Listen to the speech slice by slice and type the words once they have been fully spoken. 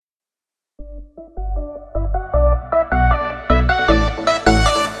For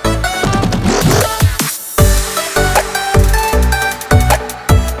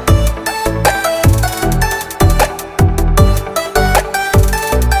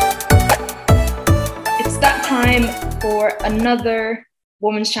another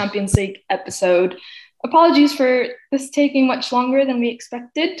Women's Champions League episode. Apologies for this taking much longer than we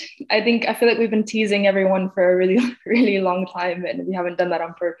expected. I feel like we've been teasing everyone for a really, really long time, and we haven't done that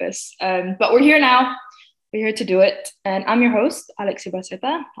on purpose. But we're here now. We're here to do it. And I'm your host, Alexia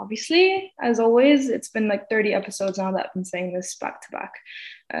Baceta. Obviously, as always, it's been like 30 episodes now that I've been saying this back to back.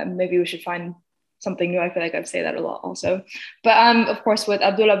 Maybe we should find something new. I feel like I've said that a lot also. But of course, with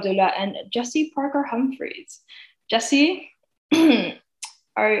Abdul Abdullah and Jessie Parker Humphreys. Jessie, are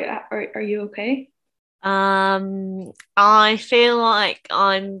you okay? I feel like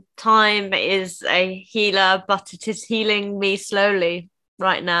time is a healer, but it is healing me slowly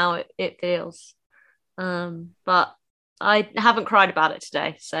right now. It feels, but I haven't cried about it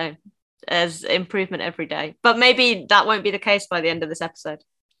today, so there's improvement every day. But maybe that won't be the case by the end of this episode.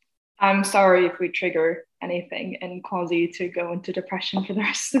 I'm sorry if we trigger anything and cause you to go into depression for the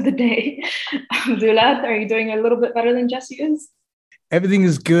rest of the day. Abdullah, are you doing a little bit better than Jessie is? Everything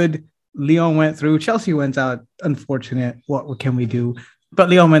is good. Lyon went through. Chelsea went out. Unfortunate. What can we do? But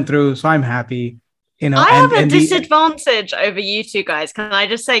Lyon went through, so I'm happy. I have a disadvantage over you two guys. Can I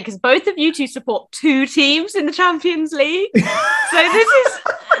just say, because both of you two support two teams in the Champions League, so this is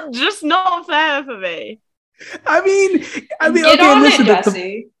just not fair for me. I mean, get okay, on listen, it,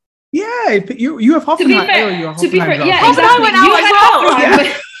 Jessie. Yeah, you have Hoffenheim. To be fair, yeah, exactly. Went out as well.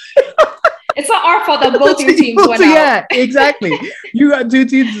 Yeah. It's not our fault that both your teams went out. Yeah, exactly. You got two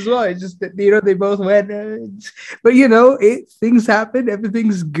teams as well. It's just that they both went. But things happen.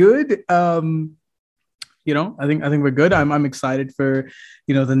 Everything's good. I think we're good. I'm excited for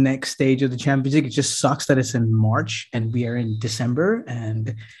the next stage of the Champions League. It just sucks that it's in March and we are in December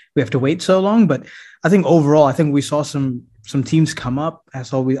and we have to wait so long. But I think overall, we saw some teams come up. I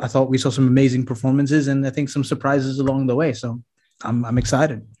thought we saw some amazing performances and I think some surprises along the way. So I'm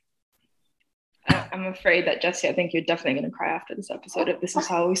excited. I'm afraid that Jessie, I think you're definitely going to cry after this episode if this is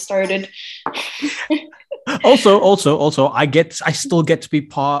how we started. Also, I still get to be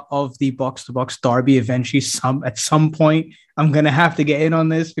part of the box to box derby eventually. At some point, I'm gonna have to get in on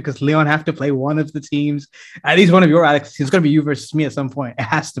this because Lyon have to play one of the teams. At least one of your Alex. It's gonna be you versus me at some point. It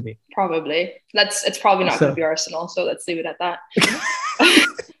has to be. Probably. It's probably not gonna be Arsenal. So let's leave it at that.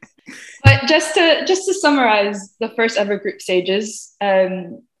 But just to summarize the first ever group stages,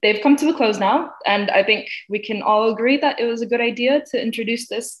 they've come to a close now, and I think we can all agree that it was a good idea to introduce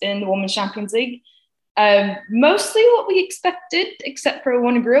this in the Women's Champions League. Mostly what we expected, except for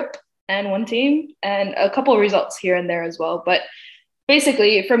one group and one team, and a couple of results here and there as well. But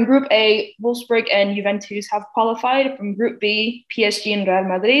basically, from Group A, Wolfsburg and Juventus have qualified. From Group B, PSG and Real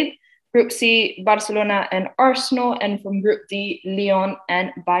Madrid. Group C, Barcelona and Arsenal. And from Group D, Lyon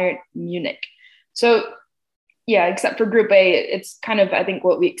and Bayern Munich. So yeah, except for Group A, it's kind of, I think,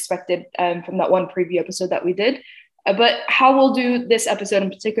 what we expected from that one preview episode that we did. But how we'll do this episode in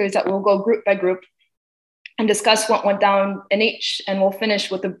particular is that we'll go group by group and discuss what went down in each, and we'll finish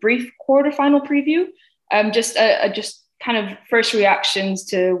with a brief quarterfinal preview. Just kind of first reactions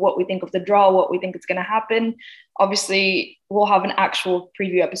to what we think of the draw, what we think is going to happen. Obviously, we'll have an actual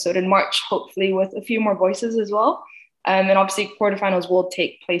preview episode in March, hopefully with a few more voices as well. And obviously quarterfinals will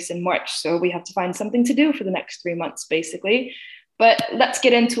take place in March. So we have to find something to do for the next 3 months, basically. But let's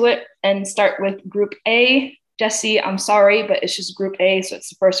get into it and start with Group A. Jessie, I'm sorry, but it's just Group A. So it's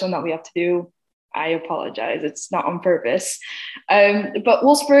the first one that we have to do. I apologize. It's not on purpose. But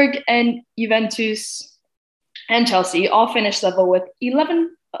Wolfsburg and Juventus and Chelsea all finished level with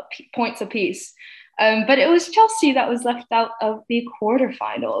 11 points apiece. But it was Chelsea that was left out of the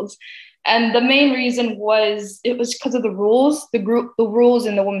quarterfinals. And the main reason was because of the rules. The rules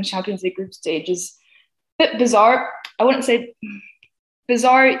in the Women's Champions League group stage is a bit bizarre. I wouldn't say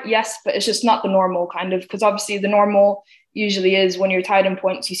bizarre, yes, but it's just not the normal kind of, because obviously the normal usually is when you're tied in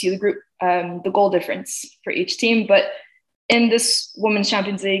points, you see the goal difference for each team. But in this Women's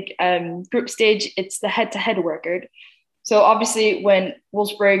Champions League group stage, it's the head-to-head record. So obviously when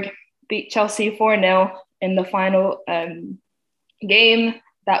Wolfsburg beat Chelsea 4-0 in the final game,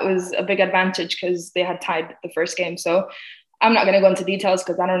 that was a big advantage because they had tied the first game. So I'm not going to go into details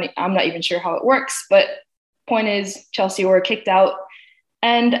because I'm not even sure how it works. But point is, Chelsea were kicked out.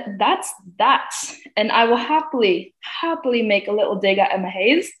 And that's that. And I will happily make a little dig at Emma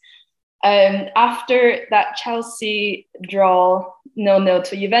Hayes. After that Chelsea draw 0-0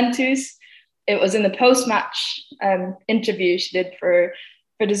 to Juventus, it was in the post-match interview she did for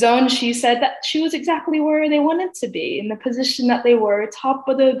For the zone, she said that she was exactly where they wanted to be, in the position that they were, top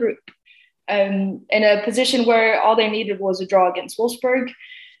of the group, in a position where all they needed was a draw against Wolfsburg.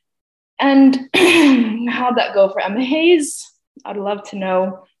 And how'd that go for Emma Hayes? I'd love to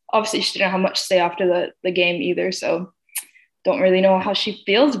know. Obviously, she didn't have much to say after the game either, so don't really know how she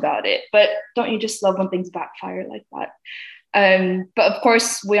feels about it. But don't you just love when things backfire like that? But of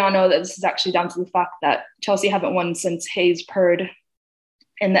course, we all know that this is actually down to the fact that Chelsea haven't won since Hayes purred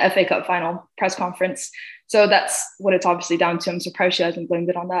in the FA Cup final press conference. So that's what it's obviously down to. I'm surprised she hasn't blamed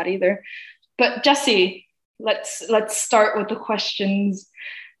it on that either. But Jessie, let's start with the questions.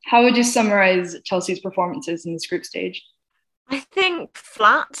 How would you summarize Chelsea's performances in this group stage? I think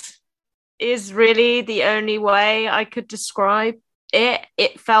flat is really the only way I could describe it.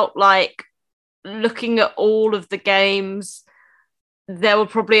 It felt like, looking at all of the games, there were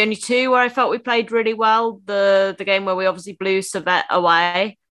probably only two where I felt we played really well. The game where we obviously blew Servette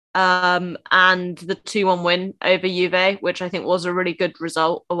away, and the 2-1 win over Juve, which I think was a really good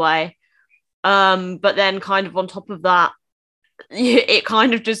result away. But then kind of on top of that, it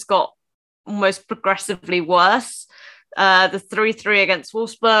kind of just got almost progressively worse. The 3-3 against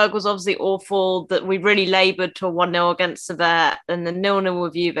Wolfsburg was obviously awful, that we really laboured to a 1-0 against Servette, and then 0-0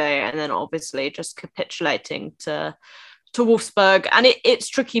 with Juve, and then obviously just capitulating to Wolfsburg. And it's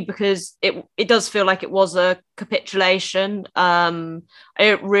tricky because it does feel like it was a capitulation. I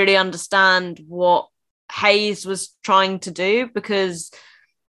don't really understand what Hayes was trying to do, because,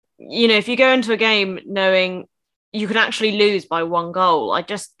 you know, if you go into a game knowing you can actually lose by 1 goal, I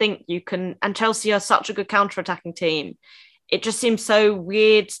just think you can. And Chelsea are such a good counter-attacking team. It just seems so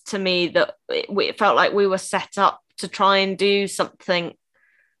weird to me that it felt like we were set up to try and do something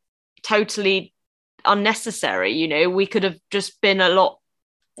totally unnecessary. You know, we could have just been a lot,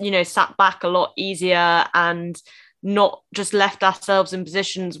 sat back a lot easier and not just left ourselves in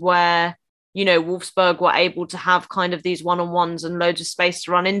positions where, Wolfsburg were able to have kind of these one-on-ones and loads of space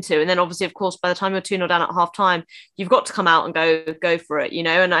to run into. And then obviously, of course, by the time you're 2-0 down at half time, you've got to come out and go for it,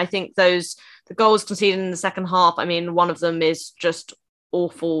 And I think the goals conceded in the second half, I mean, one of them is just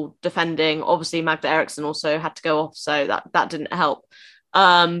awful defending. Obviously, Magda Eriksson also had to go off, so that didn't help.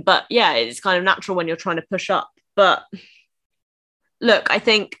 But yeah, it's kind of natural when you're trying to push up. But look, I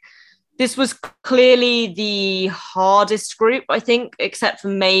think this was clearly the hardest group, I think, except for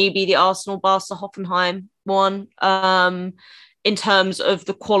maybe the Arsenal, Barca, Hoffenheim one, in terms of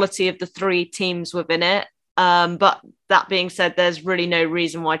the quality of the 3 teams within it. But that being said, there's really no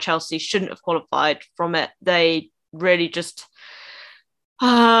reason why Chelsea shouldn't have qualified from it. They really just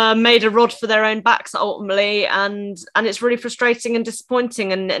made a rod for their own backs ultimately, and it's really frustrating and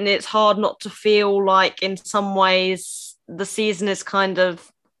disappointing, and it's hard not to feel like in some ways the season is kind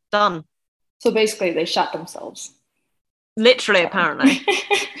of done. So basically they shot themselves. Literally, apparently.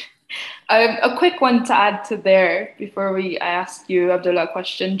 A quick one to add to there before I ask you, Abdullah, a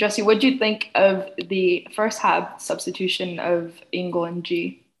question. Jessie, what do you think of the first half substitution of Ingle and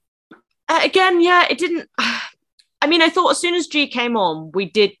G? Again, yeah, it didn't... I mean, I thought as soon as G came on, we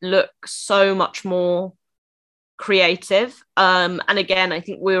did look so much more creative. And again, I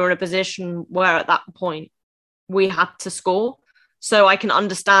think we were in a position where at that point we had to score. So I can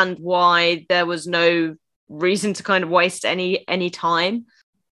understand why there was no reason to kind of waste any time.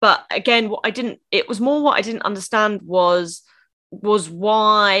 But again, it was more what I didn't understand was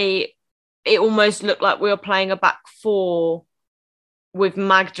why it almost looked like we were playing a back 4 with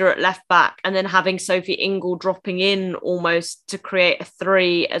Magda at left back and then having Sophie Ingle dropping in almost to create a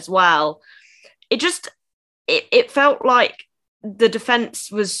 3 as well. It felt like the defense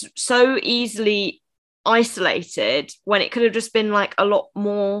was so easily isolated when it could have just been like a lot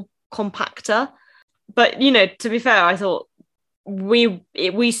more compactor. But to be fair, I thought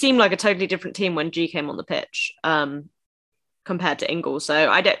we seemed like a totally different team when G came on the pitch compared to Ingle. So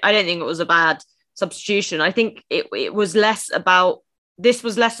I don't think it was a bad substitution. I think it was less about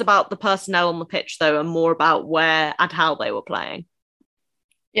the personnel on the pitch though, and more about where and how they were playing.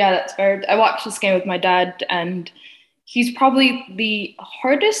 Yeah, that's fair. I watched this game with my dad, and he's probably the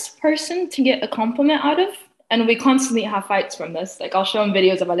hardest person to get a compliment out of. And we constantly have fights from this. Like, I'll show him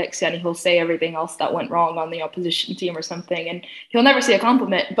videos of Alexia and he'll say everything else that went wrong on the opposition team or something, and he'll never say a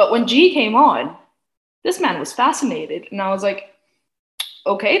compliment. But when G came on, this man was fascinated. And I was like,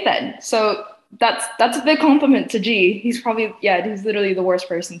 okay then. So that's a big compliment to G. He's literally the worst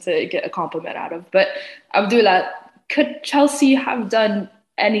person to get a compliment out of. But Abdullah, could Chelsea have done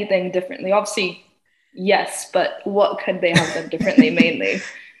anything differently? Obviously, yes, but what could they have done differently mainly?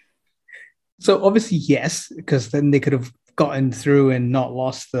 So obviously, yes, because then they could have gotten through and not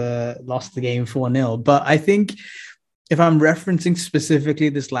lost the game 4-0. But I think if I'm referencing specifically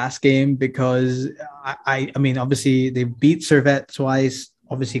this last game, because I mean, obviously they beat Servette twice,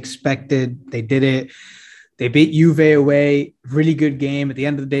 obviously expected, they did it. They beat Juve away, really good game. At the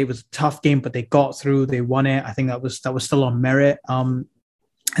end of the day, it was a tough game, but they got through, they won it. I think that was still on merit.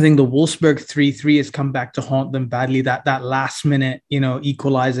 I think the Wolfsburg 3-3 has come back to haunt them badly. That last minute,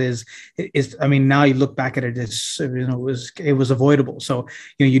 equalizes is. I mean, now you look back at it, it was avoidable. So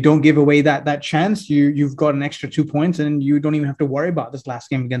you don't give away that chance. You've got an extra 2 points, and you don't even have to worry about this last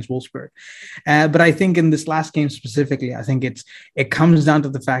game against Wolfsburg. But I think in this last game specifically, I think it comes down to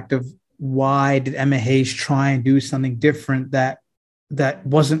the fact of why did Emma Hayes try and do something different that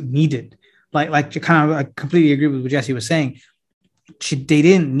wasn't needed. Like I completely agree with what Jesse was saying. They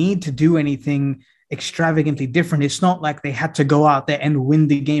didn't need to do anything extravagantly different. It's not like they had to go out there and win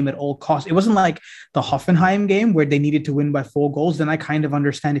the game at all costs. It wasn't like the Hoffenheim game where they needed to win by 4 goals. Then I kind of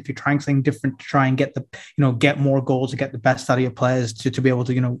understand if you're trying something different to try and get get more goals, to get the best out of your players, to be able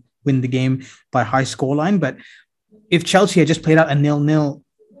to, win the game by high scoreline. But if Chelsea had just played out a 0-0,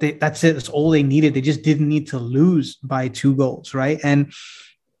 that's it. That's all they needed. They just didn't need to lose by 2 goals, right? And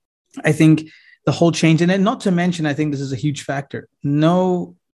I think the whole change, and then not to mention, I think this is a huge factor.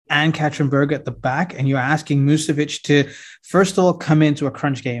 No Anne-Katrin Berger at the back, and you're asking Musovic to, first of all, come into a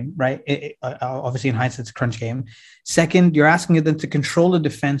crunch game, right? Obviously, in hindsight, it's a crunch game. Second, you're asking her then to control the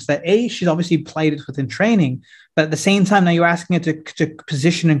defense that, she's obviously played it within training, but at the same time, now you're asking her to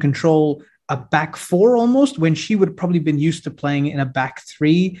position and control a back 4 almost, when she would have probably been used to playing in a back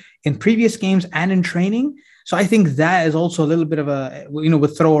 3 in previous games and in training. So I think that is also a little bit of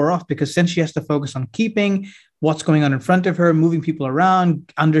would throw her off, because since she has to focus on keeping what's going on in front of her, moving people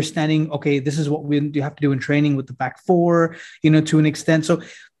around, understanding, okay, this is what we have to do in training with the back 4, to an extent. So,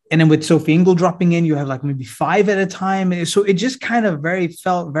 and then with Sophie Ingle dropping in, you have like maybe 5 at a time. So it just kind of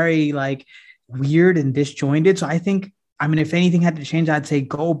felt very like weird and disjointed. So I think, if anything had to change, I'd say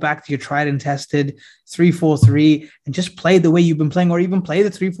go back to your tried and tested 3-4-3 and just play the way you've been playing, or even play the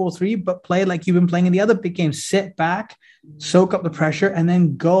 3-4-3, but play like you've been playing in the other big games. Sit back, soak up the pressure, and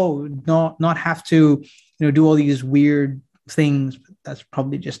then go. Not have to, do all these weird things. That's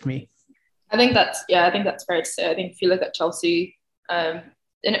probably just me. I think that's fair to say. I think if you look at Chelsea, and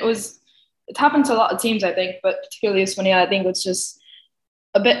it happened to a lot of teams, I think, but particularly Swansea, I think it's just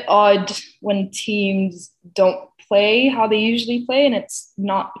a bit odd when teams don't play how they usually play, and it's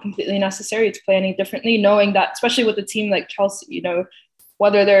not completely necessary to play any differently, knowing that, especially with a team like Chelsea,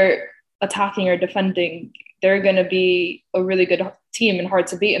 whether they're attacking or defending, they're going to be a really good team and hard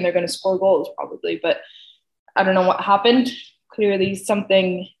to beat, and they're going to score goals probably. But I don't know what happened. Clearly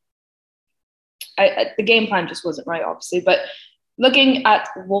something, the game plan just wasn't right, obviously. But looking at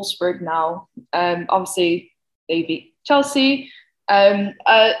Wolfsburg now, obviously they beat Chelsea.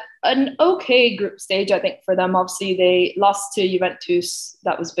 An okay group stage, I think, for them. Obviously, they lost to Juventus.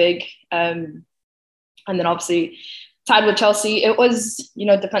 That was big. And then obviously tied with Chelsea. It was,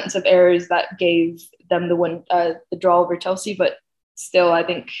 defensive errors that gave them the win, the draw over Chelsea. But still, I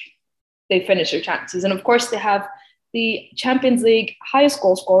think they finished their chances. And of course, they have the Champions League highest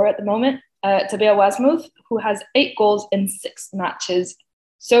goal scorer at the moment, Tabea Wasmuth, who has 8 goals in 6 matches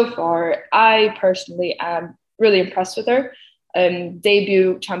so far. I personally am really impressed with her.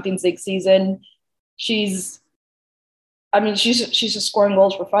 Debut Champions League season. She's just scoring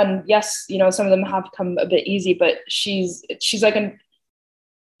goals for fun. Yes, some of them have come a bit easy, but she's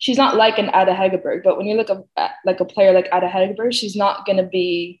not like an Ada Hegerberg. But when you look at like a player like Ada Hegerberg, she's not going to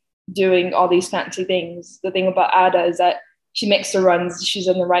be doing all these fancy things. The thing about Ada is that she makes the runs. She's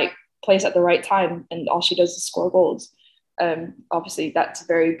in the right place at the right time, and all she does is score goals. Obviously, that's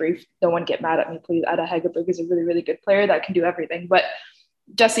very brief. Don't want to get mad at me, please. Ada Hegerberg is a really, really good player that can do everything. But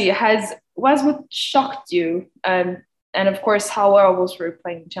Jesse, has Wasmuth shocked you? And of course, how are Wolfsburg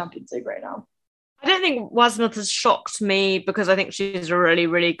playing the Champions League right now? I don't think Wasmuth has shocked me, because I think she's a really,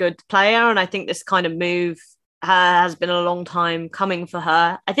 really good player. And I think this kind of move has been a long time coming for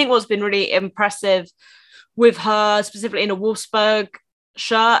her. I think what's been really impressive with her, specifically in a Wolfsburg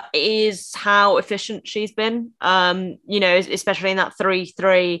shirt, is how efficient she's been, especially in that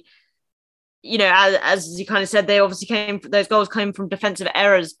 3-3. As you kind of said, those goals came from defensive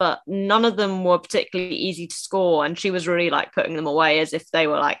errors, but none of them were particularly easy to score, and she was really like putting them away as if they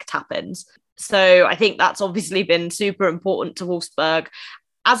were like tap-ins. So I think that's obviously been super important to Wolfsburg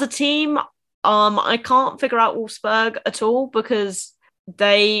as a team. I can't figure out Wolfsburg at all, because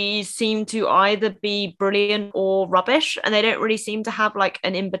they seem to either be brilliant or rubbish, and they don't really seem to have like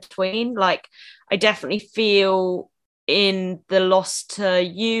an in-between. Like, I definitely feel in the loss to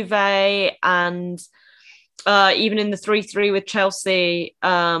Juve and even in the 3-3 with Chelsea,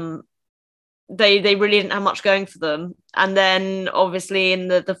 they really didn't have much going for them. And then obviously in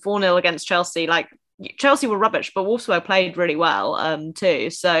the 4-0 against Chelsea, like Chelsea were rubbish, but Wolfsburg played really well too.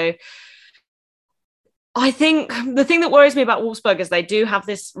 So I think the thing that worries me about Wolfsburg is they do have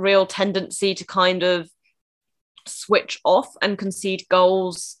this real tendency to kind of switch off and concede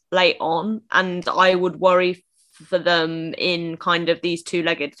goals late on. And I would worry for them in kind of these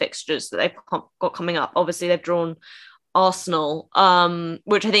two-legged fixtures that they've got coming up. Obviously, they've drawn Arsenal,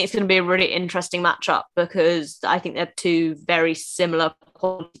 which I think is going to be a really interesting matchup because I think they're two very similar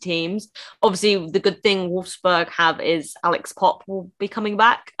quality teams. Obviously, the good thing Wolfsburg have is Alex Popp will be coming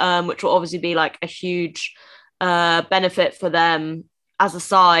back, which will obviously be like a huge benefit for them as a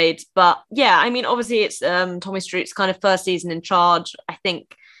side. But yeah, I mean, obviously it's Tommy Street's kind of first season in charge. I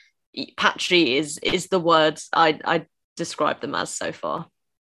think patchy is the words I describe them as so far.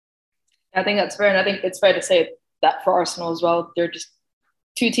 I think that's fair, and I think it's fair to say that for Arsenal as well. They're just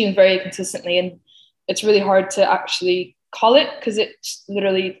two teams very consistently, and it's really hard to actually call it because it's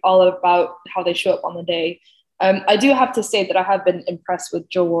literally all about how they show up on the day. I do have to say that I have been impressed with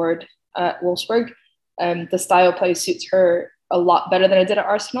Jo Ward at Wolfsburg. The style of play suits her a lot better than it did at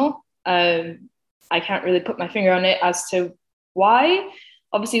Arsenal. I can't really put my finger on it as to why.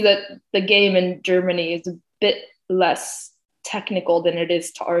 Obviously, the game in Germany is a bit less technical than it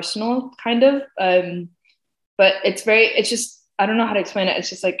is to Arsenal, kind of. But it's just, I don't know how to explain it. It's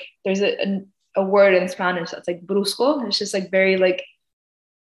just like, there's a word in Spanish that's like brusco. It's just like very like,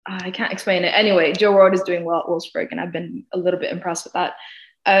 I can't explain it. Anyway, Jo Ward is doing well at Wolfsburg, and I've been a little bit impressed with that.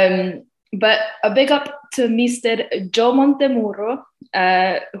 But a big up to Mr. Joe Montemurro,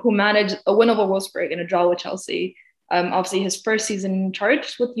 who managed a win over Wolfsburg and a draw with Chelsea. Obviously, his first season in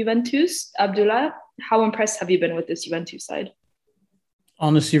charge with Juventus. Abdullah, how impressed have you been with this Juventus side?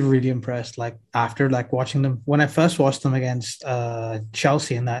 Honestly, really impressed. Like after like watching them, when I first watched them against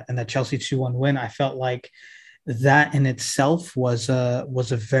Chelsea in that Chelsea 2-1 win, I felt like that in itself was a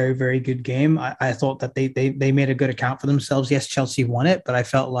very, very good game. I thought that they made a good account for themselves. Yes, Chelsea won it, but I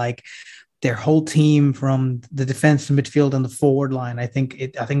felt like their whole team from the defense to midfield and the forward line, I think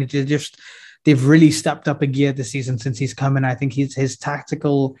they've really stepped up a gear this season since he's come in. I think his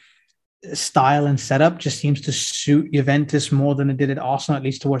tactical style and setup just seems to suit Juventus more than it did at Arsenal, at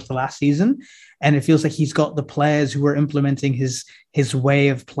least towards the last season. And it feels like he's got the players who are implementing his way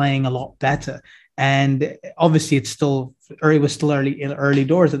of playing a lot better. And obviously it was still early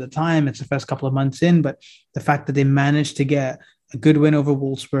doors at the time. It's the first couple of months in, but the fact that they managed to get a good win over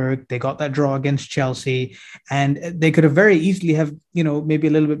Wolfsburg, they got that draw against Chelsea, and they could have very easily have, maybe a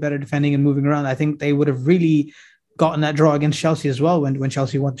little bit better defending and moving around. I think they would have really gotten that draw against Chelsea as well when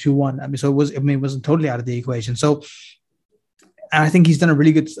Chelsea won 2-1. I mean, so it wasn't totally out of the equation. So, and I think he's done a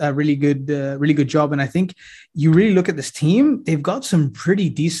really good job. And I think you really look at this team; they've got some pretty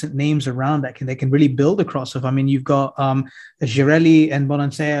decent names around that they can really build across of. I mean, you've got Girelli and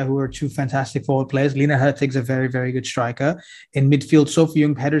Bonansea, who are two fantastic forward players. Lena Hurtig's a very, very good striker. In midfield, Sophie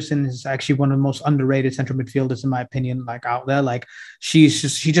Young Pedersen is actually one of the most underrated central midfielders, in my opinion. Like out there, like she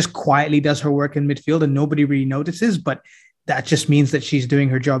just quietly does her work in midfield, and nobody really notices, but that just means that she's doing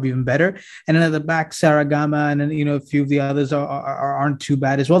her job even better. And then at the back, Sarah Gama and then, a few of the others aren't too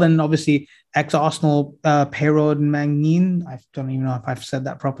bad as well. And obviously ex-Arsenal Perraud Magnin. I don't even know if I've said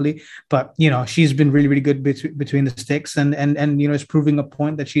that properly, but she's been really, really good between the sticks, and is proving a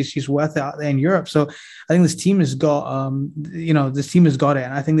point that she's worth it out there in Europe. So I think this team has got it,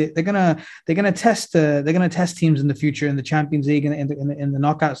 and I think they're gonna test teams in the future in the Champions League and in the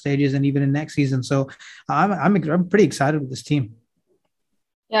knockout stages, and even in next season. So I'm pretty excited with this team.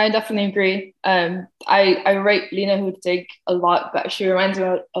 Yeah, I definitely agree. I rate Lena Hurtig a lot, but she reminds me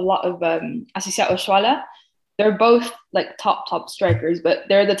a lot of Asisia Oshoala. They're both like top strikers, but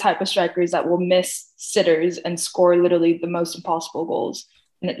they're the type of strikers that will miss sitters and score literally the most impossible goals.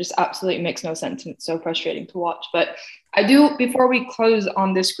 And it just absolutely makes no sense, and it's so frustrating to watch. But I do, before we close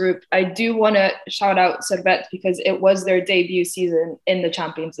on this group, I do want to shout out Servette because it was their debut season in the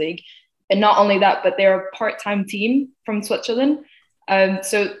Champions League. And not only that, but they're a part-time team from Switzerland.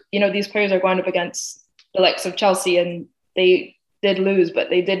 So, these players are going up against the likes of Chelsea, and they did lose, but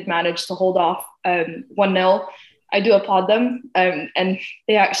they did manage to hold off 1-0. I do applaud them. And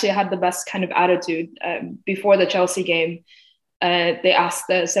they actually had the best kind of attitude before the Chelsea game. They asked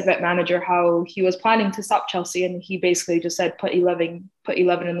the Servette manager how he was planning to stop Chelsea, and he basically just said, put 11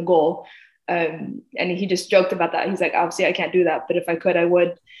 in the goal. And he just joked about that. He's like, obviously I can't do that, but if I could, I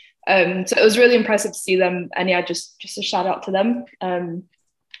would. So it was really impressive to see them, and yeah, just a shout out to them.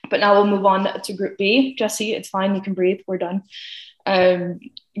 But now we'll move on to Group B. Jesse, it's fine. You can breathe. We're done.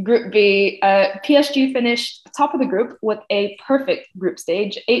 Group B, PSG finished top of the group with a perfect group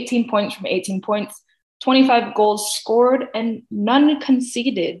stage, 18 points from 18 points, 25 goals scored and none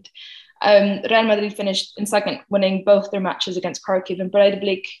conceded. Real Madrid finished in second, winning both their matches against Kharkiv and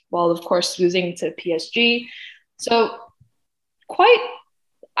Breidablik, while of course losing to PSG. So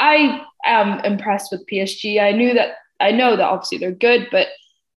I am impressed with PSG. I know that obviously they're good, but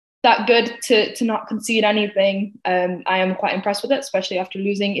that good to not concede anything. I am quite impressed with it, especially after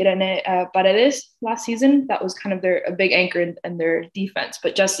losing Irene Paredes last season. That was kind of a big anchor in their defense.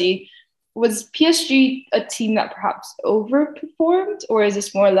 But Jesse, was PSG a team that perhaps overperformed, or is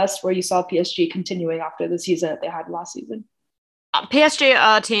this more or less where you saw PSG continuing after the season that they had last season? PSG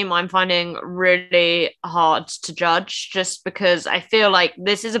are a team I'm finding really hard to judge, just because I feel like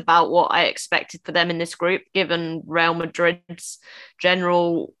this is about what I expected for them in this group, given Real Madrid's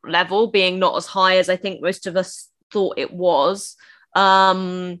general level being not as high as I think most of us thought it was.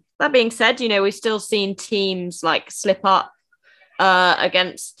 That being said, we've still seen teams like slip up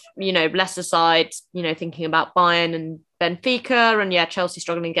against, lesser sides, thinking about Bayern and Benfica, and Chelsea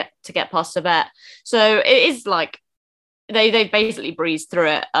struggling to get past Servette. So it is like they basically breezed through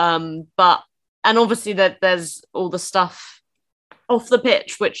it. And obviously that there's all the stuff off the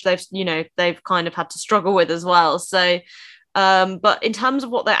pitch, which they've kind of had to struggle with as well. So, but in terms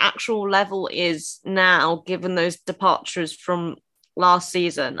of what their actual level is now, given those departures from last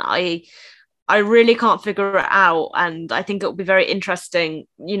season, I really can't figure it out, and I think it will be very interesting,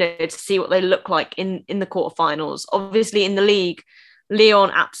 to see what they look like in the quarterfinals. Obviously, in the league,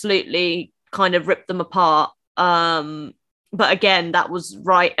 Lyon absolutely kind of ripped them apart. But again, that was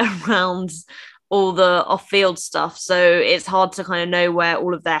right around all the off-field stuff, so it's hard to kind of know where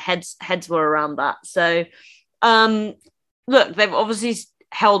all of their heads were around that. So, look, they've obviously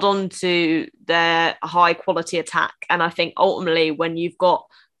held on to their high-quality attack, and I think ultimately, when you've got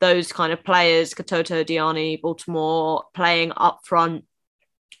those kind of players, Katoto, Diani, Baltimore, playing up front,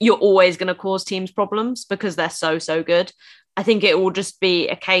 you're always going to cause teams problems because they're so good. I think it will just be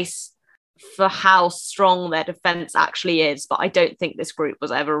a case for how strong their defense actually is, but I don't think this group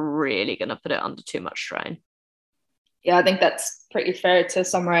was ever really going to put it under too much strain. Yeah, I think that's pretty fair to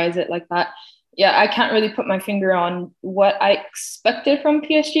summarize it like that. Yeah, I can't really put my finger on what I expected from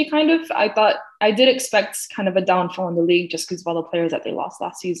PSG, kind of. I did expect kind of a downfall in the league just because of all the players that they lost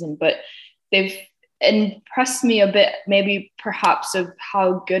last season, but they've impressed me a bit, maybe perhaps of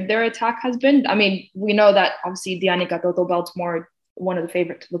how good their attack has been. I mean, we know that obviously Diani, Katoto, Baltimore, one of the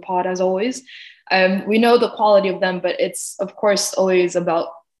favorites of the pod as always. We know the quality of them, but it's of course always about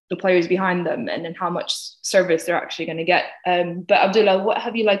the players behind them and how much service they're actually going to get. But Abdullah, what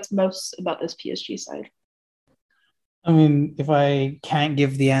have you liked most about this PSG side? I mean, if I can't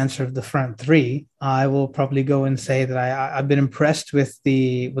give the answer of the front three, I will probably go and say that I've been impressed with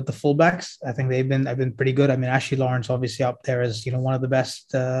the fullbacks. I think they've been pretty good. I mean, Ashley Lawrence obviously up there as one of the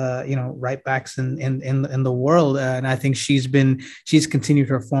best right backs in the world, and I think she's continued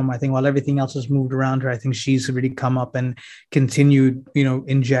her form. I think while everything else has moved around her, I think she's really come up and continued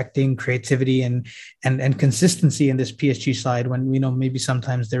injecting creativity and consistency in this PSG side when maybe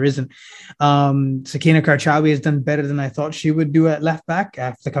sometimes there isn't. Sakina Karchawi has done better than I thought she would do at left back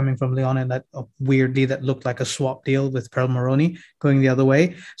after coming from Lyon, and that weirdly that looked like a swap deal with Pearl Moroni going the other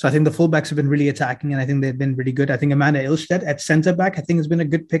way. So I think the fullbacks have been really attacking, and I think they've been really good. I think Amanda Ilstedt at centre back I think has been a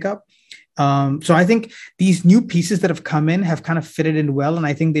good pickup. So I think these new pieces that have come in have kind of fitted in well, and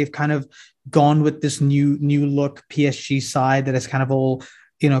I think they've kind of gone with this new look PSG side that has kind of all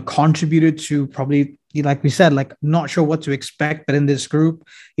contributed to probably, like we said, like not sure what to expect, but in this group,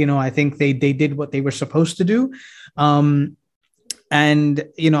 I think they did what they were supposed to do. And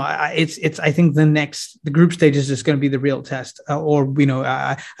it's I think the group stage is just going to be the real test. I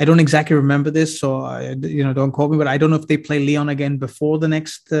don't exactly remember this, so don't quote me, but I don't know if they play Lyon again before the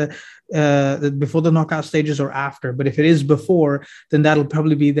next before the knockout stages or after. But if it is before, then that'll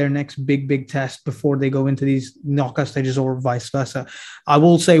probably be their next big test before they go into these knockout stages, or vice versa. I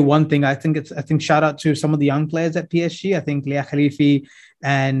will say one thing. I think shout out to some of the young players at PSG. I think Leah Khalifi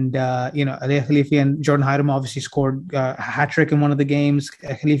and Leah Khalifi and Jordan Hyrum obviously scored a hat-trick in one of the games.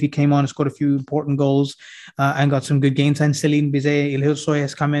 Khalifi came on and scored a few important goals and got some good gains. And Celine Bizet Ilhilsoy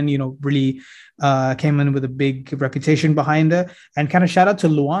has come in, really came in with a big reputation behind her. And kind of shout out to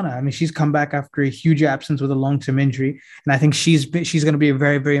Luana. I mean, she's come back after a huge absence with a long-term injury, and I think she's going to be a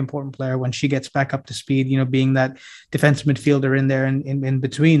very, very important player when she gets back up to speed. You know, being that defensive midfielder in there and in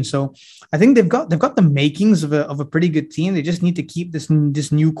between. So I think they've got the makings of a pretty good team. They just need to keep this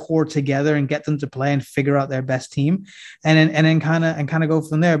new core together and get them to play and figure out their best team, and then kind of go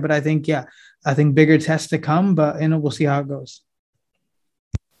from there. But I think bigger tests to come, but we'll see how it goes.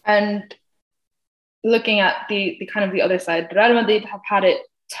 And looking at the kind of the other side, Real Madrid have had it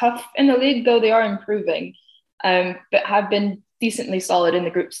tough in the league, though they are improving, but have been decently solid in the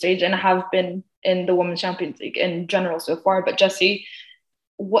group stage and have been in the Women's Champions League in general so far. But Jessie,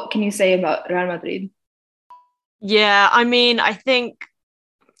 what can you say about Real Madrid? Yeah, I mean, I think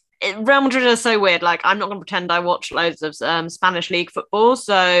Real Madrid are so weird. Like, I'm not going to pretend I watch loads of Spanish league football.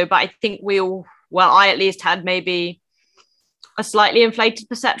 But I think I at least had maybe a slightly inflated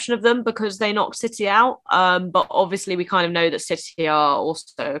perception of them because they knocked City out. But obviously we kind of know that City are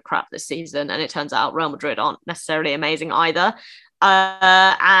also crap this season, and it turns out Real Madrid aren't necessarily amazing either.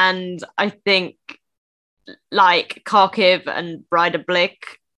 And I think like Kharkiv and Breidablik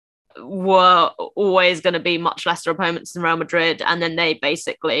were always going to be much lesser opponents than Real Madrid, and then they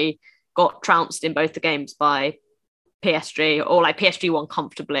basically got trounced in both the games by PSG, or like PSG won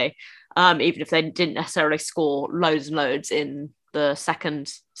comfortably. Even if they didn't necessarily score loads and loads in the second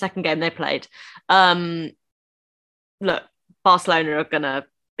game they played. Look, Barcelona are gonna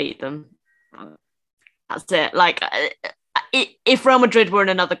beat them. That's it. Like, if Real Madrid were in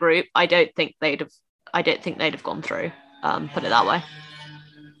another group, I don't think they'd have gone through. Put it that way.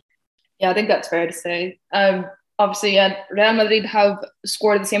 Yeah, I think that's fair to say. Obviously, Real Madrid have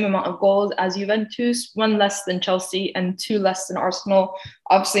scored the same amount of goals as Juventus, one less than Chelsea and two less than Arsenal.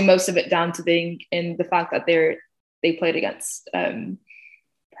 Obviously, most of it down to being in the fact that they played against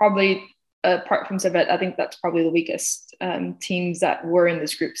probably, apart from Servette, I think that's probably the weakest teams that were in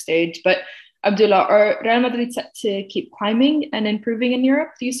this group stage. But Abdullah, are Real Madrid set to keep climbing and improving in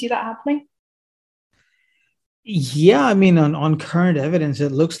Europe? Do you see that happening? Yeah, I mean, on current evidence,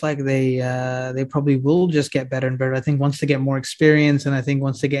 it looks like they probably will just get better and better. I think once they get more experience, and I think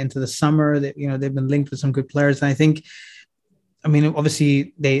once they get into the summer, that they've been linked with some good players. And I think, I mean,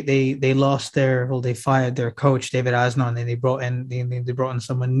 obviously they they fired their coach David Asnon, and they brought in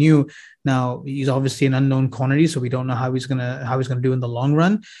someone new. Now he's obviously an unknown quantity, so we don't know how he's gonna do in the long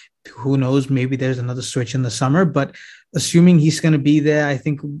run. Who knows? Maybe there's another switch in the summer, but assuming he's going to be there, I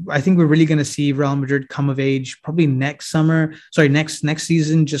think we're really going to see Real Madrid come of age probably next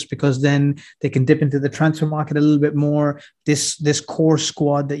season, just because then they can dip into the transfer market a little bit more. This core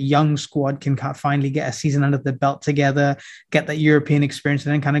squad, that young squad, can finally get a season under the belt together, get that European experience,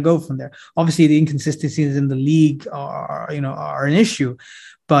 and then kind of go from there. Obviously, the inconsistencies in the league are an issue.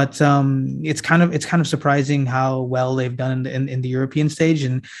 But it's kind of surprising how well they've done in the European stage,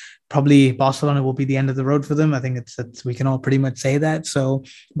 and probably Barcelona will be the end of the road for them. I think we can all pretty much say that. So,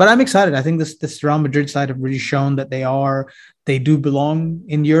 but I'm excited. I think this Real Madrid side have really shown that they do belong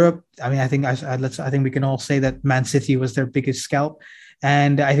in Europe. I mean, I think we can all say that Man City was their biggest scalp.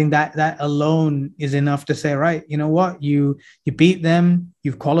 And I think that alone is enough to say, right, you know what, you beat them,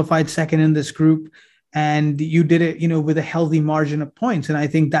 you've qualified second in this group, and you did it, with a healthy margin of points. And I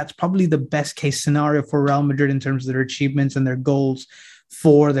think that's probably the best case scenario for Real Madrid in terms of their achievements and their goals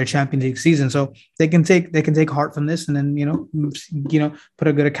for their Champions League season. So they can take heart from this, and then put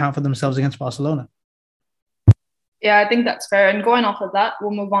a good account for themselves against Barcelona. Yeah, I think that's fair. And going off of that,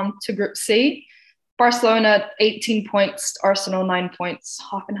 we'll move on to Group C. Barcelona 18 points, Arsenal 9 points,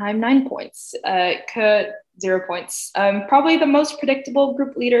 Hoffenheim 9 points, Kurt 0 points. Probably the most predictable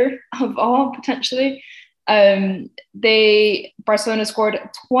group leader of all, potentially. Barcelona scored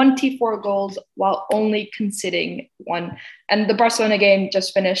 24 goals while only conceding 1. And the Barcelona game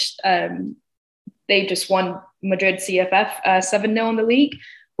just finished. They just won Madrid CFF 7-0 in the league,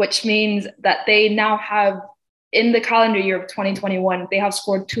 which means that they now have, in the calendar year of 2021, they have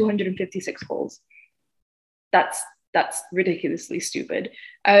scored 256 goals. That's ridiculously stupid.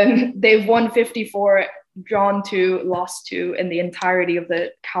 They've won 54, drawn 2, lost 2 in the entirety of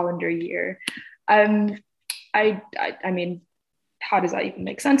the calendar year. I mean, how does that even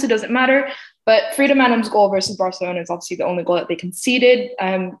make sense? It doesn't matter. But Friedel Manom's goal versus Barcelona is obviously the only goal that they conceded.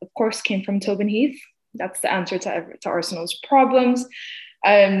 Of course, came from Tobin Heath. That's the answer to Arsenal's problems.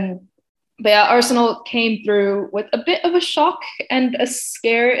 But yeah, Arsenal came through with a bit of a shock and a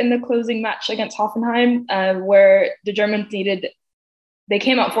scare in the closing match against Hoffenheim, where the Germans they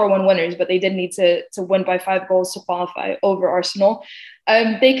came out 4-1 winners, but they did need to win by 5 goals to qualify over Arsenal.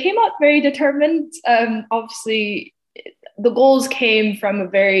 They came out very determined. Obviously, the goals came from a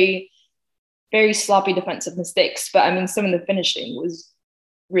very very sloppy defensive mistakes. But I mean, some of the finishing was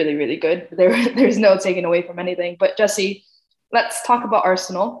really, really good. There's no taking away from anything. But Jesse, let's talk about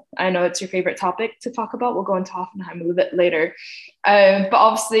Arsenal. I know it's your favorite topic to talk about. We'll go into Hoffenheim a little bit later. But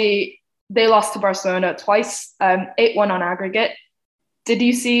obviously, they lost to Barcelona twice, 8-1 on aggregate. Did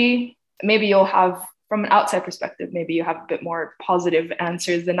you see, maybe you'll have, from an outside perspective, maybe you have a bit more positive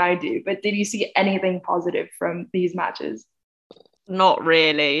answers than I do, but did you see anything positive from these matches? Not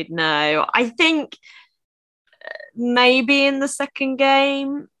really, no. I think maybe in the second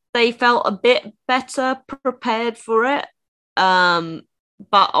game, they felt a bit better prepared for it.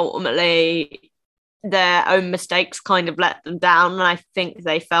 But ultimately, their own mistakes kind of let them down. And I think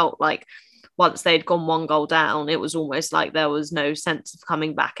they felt like once they'd gone 1 goal down, it was almost like there was no sense of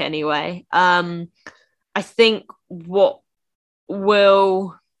coming back anyway. I think what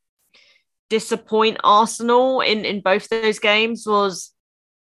will disappoint Arsenal in both those games was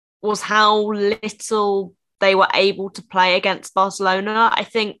how little they were able to play against Barcelona. I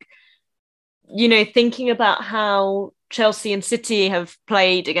think, thinking about how Chelsea and City have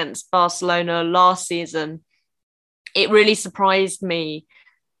played against Barcelona last season, it really surprised me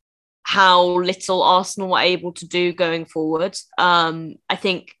how little Arsenal were able to do going forward. I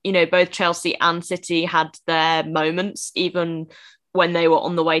think, both Chelsea and City had their moments, even when they were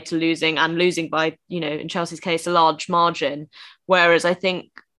on the way to losing by, in Chelsea's case, a large margin. Whereas I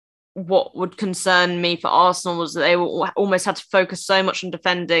think what would concern me for Arsenal was that they almost had to focus so much on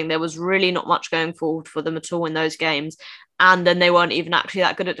defending. There was really not much going forward for them at all in those games. And then they weren't even actually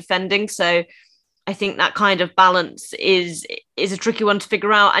that good at defending. So I think that kind of balance is a tricky one to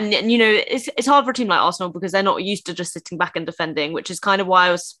figure out. And it's hard for a team like Arsenal because they're not used to just sitting back and defending, which is kind of why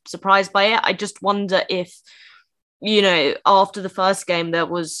I was surprised by it. I just wonder if, after the first game, there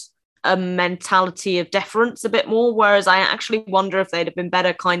was a mentality of deference a bit more, whereas I actually wonder if they'd have been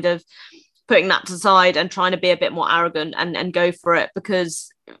better kind of putting that to the side and trying to be a bit more arrogant and go for it.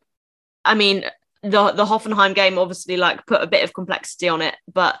 Because, I mean, the Hoffenheim game obviously put a bit of complexity on it,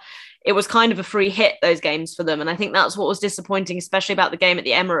 but it was kind of a free hit, those games for them. And I think that's what was disappointing, especially about the game at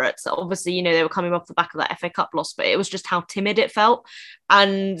the Emirates. Obviously, they were coming off the back of that FA Cup loss, but it was just how timid it felt.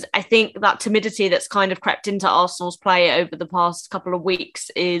 And I think that timidity that's kind of crept into Arsenal's play over the past couple of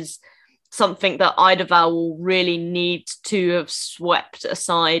weeks is something that Eidevall will really need to have swept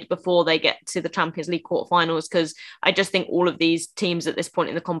aside before they get to the Champions League quarterfinals, because I just think all of these teams at this point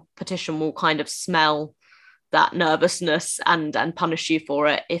in the competition will kind of smell that nervousness and punish you for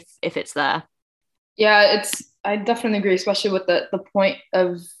it if it's there. Yeah, I definitely agree, especially with the point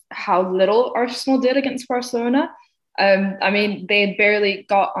of how little Arsenal did against Barcelona. I mean, they had barely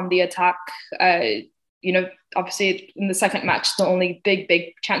got on the attack. Obviously in the second match, the only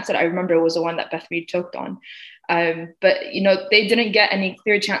big chance that I remember was the one that Beth Mead choked on. But they didn't get any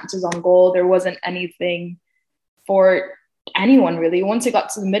clear chances on goal. There wasn't anything for anyone really. Once it got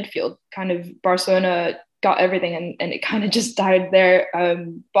to the midfield, kind of Barcelona got everything and it kind of just died there.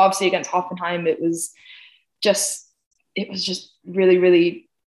 But obviously against Hoffenheim, it was just really, really,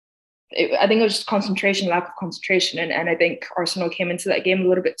 I think it was just lack of concentration. And I think Arsenal came into that game a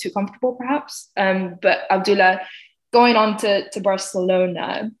little bit too comfortable perhaps. But Abdullah, going on to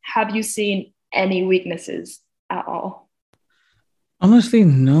Barcelona, have you seen any weaknesses at all? Honestly,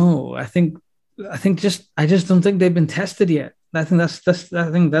 no. I just don't think they've been tested yet. I think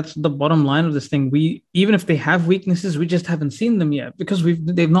that's the bottom line of this thing. Even if they have weaknesses, we just haven't seen them yet because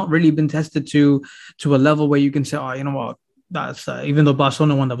they've not really been tested to a level where you can say, oh, you know what, that's even though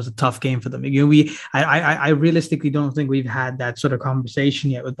Barcelona won, that was a tough game for them. I realistically don't think we've had that sort of conversation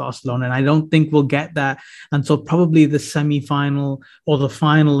yet with Barcelona, and I don't think we'll get that until probably the semi-final or the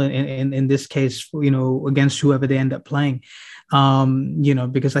final in this case, against whoever they end up playing,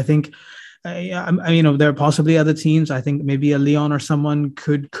 because I think. There are possibly other teams. I think maybe a Lyon or someone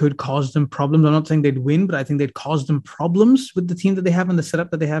could cause them problems. I'm not saying they'd win, but I think they'd cause them problems with the team that they have and the setup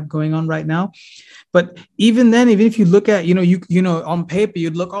that they have going on right now. But even then, even if you look at, on paper,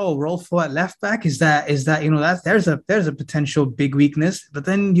 you'd look, oh, Rolfo at left back, is that there's a potential big weakness. But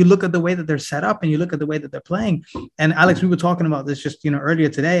then you look at the way that they're set up and you look at the way that they're playing. And Alex, we were talking about this just, earlier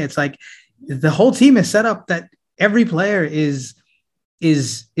today. It's like the whole team is set up that every player is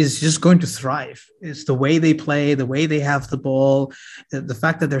just going to thrive. It's the way they play, the way they have the ball, the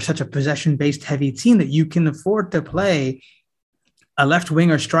fact that they're such a possession-based heavy team that you can afford to play a left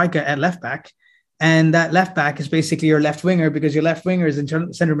winger striker at left back. And that left back is basically your left winger because your left winger is in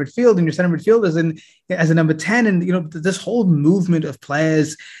center midfield and your center midfield is as a number 10. And, this whole movement of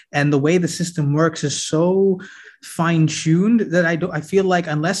players and the way the system works is so fine-tuned that I feel like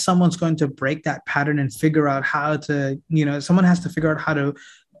unless someone's going to break that pattern and figure out how to, someone has to figure out how to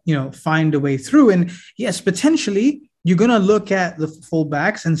find a way through. And yes, potentially you're going to look at the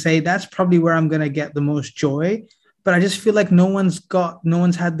fullbacks and say, that's probably where I'm going to get the most joy. But I just feel like no one's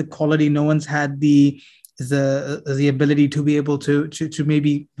had the quality, no one's had the ability to be able to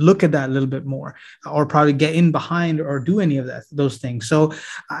maybe look at that a little bit more, or probably get in behind or do any of those things. So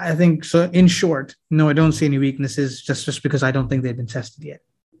I think, so in short, no, I don't see any weaknesses just because I don't think they've been tested yet.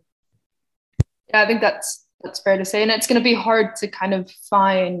 Yeah, I think that's fair to say. And it's going to be hard to kind of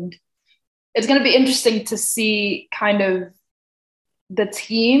find, it's going to be interesting to see kind of the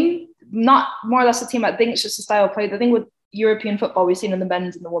team, not more or less the team. I think it's just a style of play. The thing with European football, we've seen in the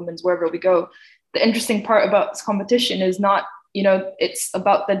men's and the women's, wherever we go, the interesting part about this competition is not, it's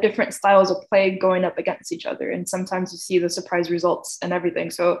about the different styles of play going up against each other. And sometimes you see the surprise results and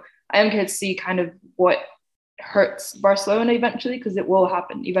everything. So I am going to see kind of what hurts Barcelona eventually, because it will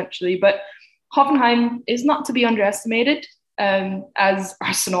happen eventually. But Hoffenheim is not to be underestimated, as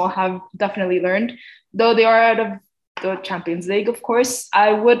Arsenal have definitely learned. Though they are out of the Champions League, of course,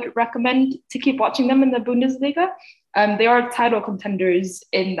 I would recommend to keep watching them in the Bundesliga. They are title contenders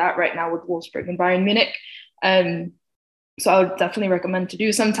in that right now with Wolfsburg and Bayern Munich. So I would definitely recommend to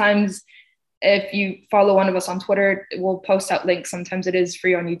do. Sometimes if you follow one of us on Twitter, we'll post out links. Sometimes it is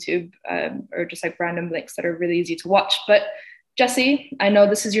free on YouTube, or just like random links that are really easy to watch. But Jessie, I know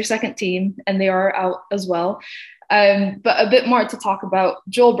this is your second team and they are out as well. But a bit more to talk about.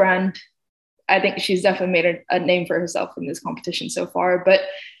 Jule Brand, I think she's definitely made a name for herself in this competition so far. But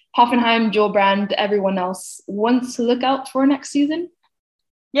Hoffenheim, Jule Brand, everyone else wants to look out for next season?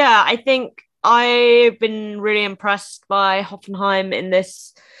 Yeah, I think I've been really impressed by Hoffenheim in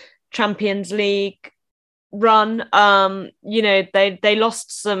this Champions League run. They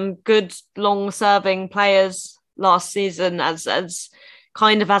lost some good long-serving players last season, as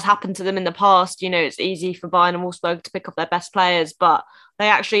kind of has happened to them in the past. It's easy for Bayern and Wolfsburg to pick up their best players, but they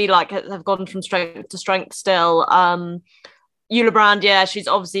actually have gone from strength to strength still. Jule Brand, yeah, she's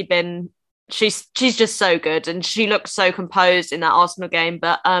obviously been, she's just so good, and she looks so composed in that Arsenal game.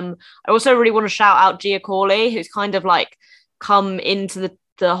 But I also really want to shout out Gia Corley, who's kind of come into the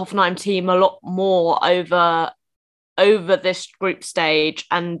Hoffenheim team a lot more over this group stage,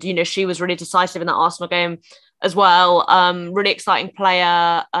 and she was really decisive in that Arsenal game as well. Really exciting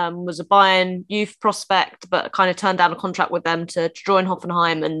player. Was a Bayern youth prospect, but kind of turned down a contract with them to join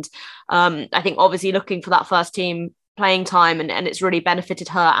Hoffenheim, and I think obviously looking for that first team playing time, and it's really benefited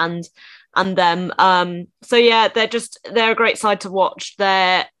her and them. So yeah, they're a great side to watch.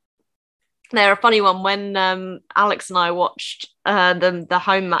 They're a funny one. When Alex and I watched the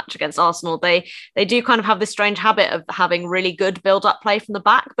home match against Arsenal, they do kind of have this strange habit of having really good build-up play from the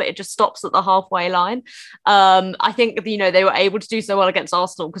back, but it just stops at the halfway line. I think they were able to do so well against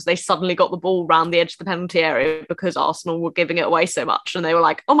Arsenal because they suddenly got the ball around the edge of the penalty area because Arsenal were giving it away so much, and they were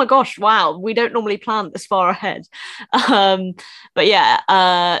like, oh my gosh, wow, we don't normally plan this far ahead. But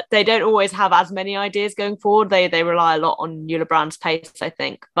yeah, they don't always have as many ideas going forward. They rely a lot on Jule Brand's pace, I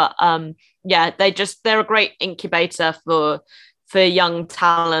think. But yeah, they're a great incubator for young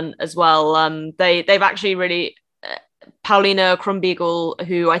talent as well. They've actually really Paulina Krumbiegel,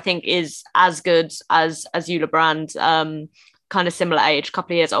 who I think is as good as Jule Brand, kind of similar age, a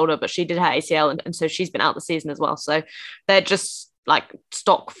couple of years older, but she did her ACL, and so she's been out the season as well. So they're just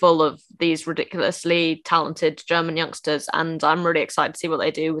stock full of these ridiculously talented German youngsters, and I'm really excited to see what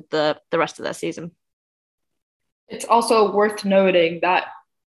they do with the rest of their season. It's also worth noting that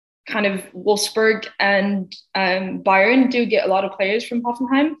kind of Wolfsburg and Bayern do get a lot of players from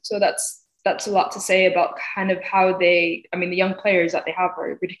Hoffenheim. So that's a lot to say about kind of how the young players that they have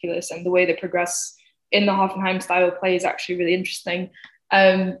are ridiculous, and the way they progress in the Hoffenheim style of play is actually really interesting.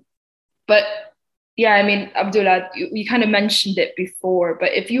 But yeah, Abdullah, you kind of mentioned it before,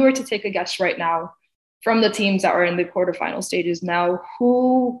 but if you were to take a guess right now from the teams that are in the quarterfinal stages now,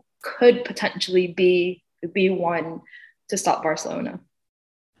 who could potentially be one to stop Barcelona?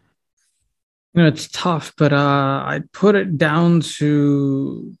 It's tough, but I'd put it down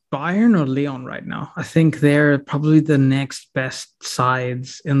to Bayern or Lyon right now. I think they're probably the next best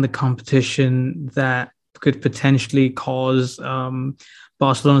sides in the competition that could potentially cause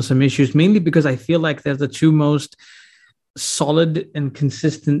Barcelona some issues, mainly because I feel like they're the two most solid and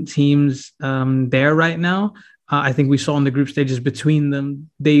consistent teams there right now. I think we saw in the group stages between them,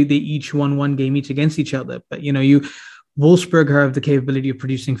 they each won one game each against each other. But, Wolfsburg have the capability of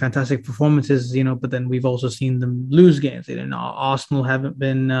producing fantastic performances, but then we've also seen them lose games. Arsenal haven't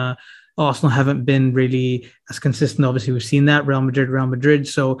been Arsenal haven't been really as consistent. Obviously, we've seen that Real Madrid.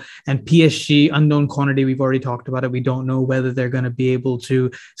 So, and PSG, unknown quantity. We've already talked about it. We don't know whether they're going to be able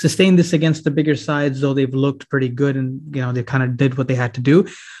to sustain this against the bigger sides, though they've looked pretty good and, they kind of did what they had to do.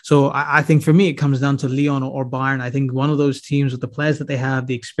 So I think for me, it comes down to Lyon or Bayern. I think one of those teams with the players that they have,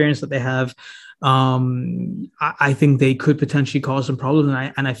 the experience that they have, I think they could potentially cause some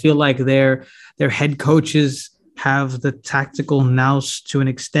problems. And I feel like their head coaches have the tactical nous to an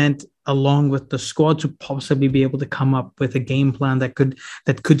extent, along with the squad, to possibly be able to come up with a game plan that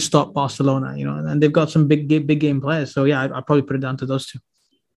could stop Barcelona, and they've got some big game players. So yeah, I'd probably put it down to those two.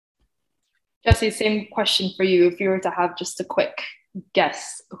 Jesse, same question for you. If you were to have just a quick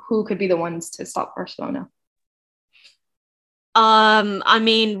guess, who could be the ones to stop Barcelona? I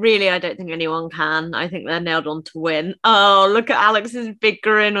mean, really, I don't think anyone can. I think they're nailed on to win. Oh, look at Alex's big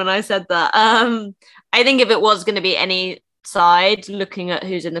grin when I said that. I think if it was going to be any side, looking at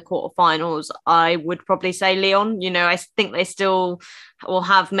who's in the quarterfinals, I would probably say Lyon. I think they still will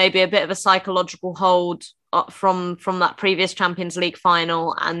have maybe a bit of a psychological hold from that previous Champions League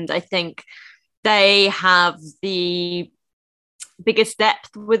final, and I think they have the biggest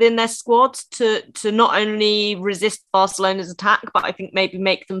depth within their squad to not only resist Barcelona's attack, but I think maybe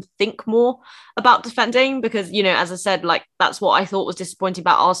make them think more about defending, because, as I said, like, that's what I thought was disappointing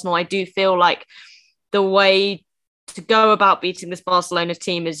about Arsenal. I do feel like the way to go about beating this Barcelona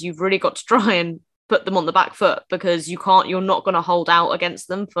team is you've really got to try and put them on the back foot, because you're not going to hold out against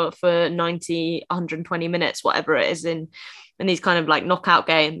them for 90, 120 minutes, whatever it is in these kind of like knockout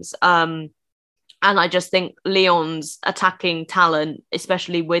games. And I just think Lyon's attacking talent,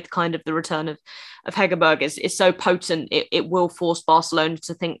 especially with kind of the return of Hegerberg, is so potent. It will force Barcelona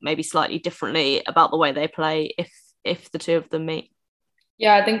to think maybe slightly differently about the way they play if the two of them meet.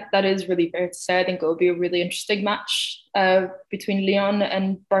 Yeah, I think that is really fair to say. I think it will be a really interesting match between Lyon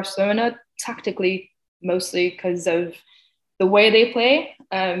and Barcelona, tactically mostly because of the way they play,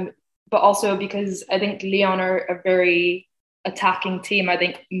 but also because I think Lyon are a very attacking team, I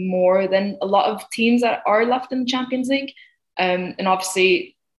think, more than a lot of teams that are left in the Champions League. And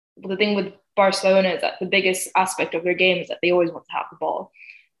obviously, the thing with Barcelona is that the biggest aspect of their game is that they always want to have the ball.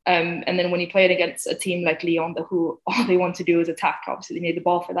 And then when you play it against a team like Lyon, who all they want to do is attack, obviously they need the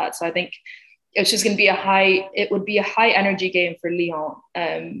ball for that. So I think it's just going to be a high energy game for Lyon.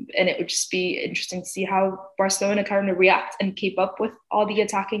 And it would just be interesting to see how Barcelona kind of react and keep up with all the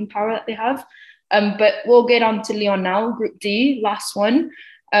attacking power that they have. But we'll get on to Lyon now. Group D, last one.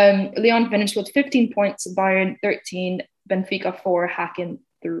 Lyon finished with 15 points, Bayern 13, Benfica 4, Häcken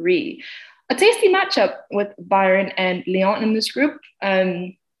 3. A tasty matchup with Bayern and Lyon in this group.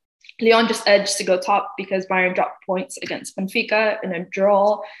 Lyon just edged to go top because Bayern dropped points against Benfica in a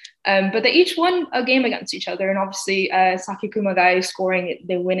draw. But they each won a game against each other. And obviously, Saki Kumagai scoring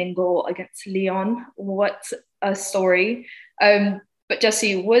the winning goal against Lyon. What a story. But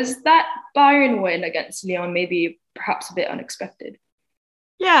Jesse, was that Bayern win against Lyon maybe perhaps a bit unexpected?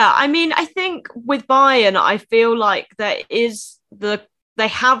 Yeah, I mean, I think with Bayern, I feel like they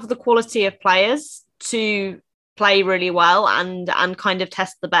have the quality of players to play really well and kind of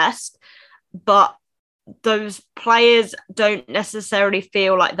test the best, but those players don't necessarily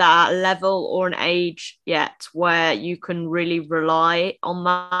feel like that level or an age yet where you can really rely on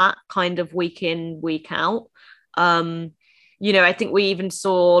that kind of week in, week out. I think we even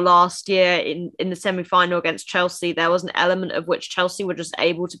saw last year in the semi-final against Chelsea, there was an element of which Chelsea were just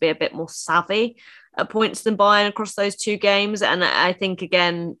able to be a bit more savvy at points than Bayern across those two games. And I think,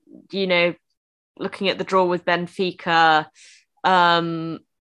 again, looking at the draw with Benfica, that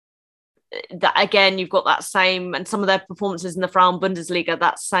again, you've got that same, and some of their performances in the Frauen Bundesliga,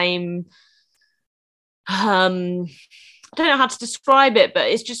 that same, I don't know how to describe it, but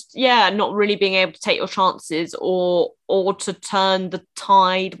it's just, not really being able to take your chances or to turn the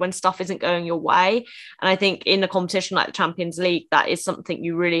tide when stuff isn't going your way. And I think in a competition like the Champions League, that is something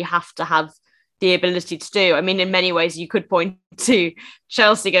you really have to have the ability to do. I mean, in many ways, you could point to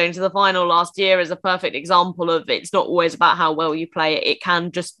Chelsea going to the final last year as a perfect example of it's not always about how well you play. It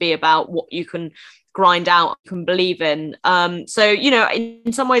can just be about what you can grind out, you can believe in. So,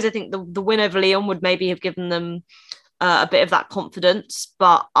 in some ways, I think the win over Lyon would maybe have given them a bit of that confidence,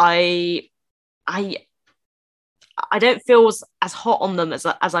 but I don't feel as hot on them as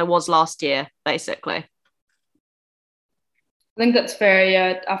I was last year, basically. I think that's fair.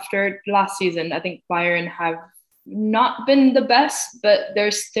 Yeah, after last season, I think Bayern have not been the best, but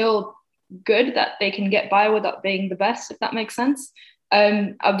they're still good that they can get by without being the best, if that makes sense.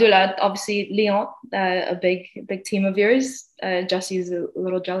 Abdullah, obviously Lyon, a big team of yours. Jesse's a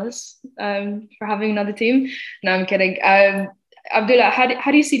little jealous for having another team. No, I'm kidding. Abdullah,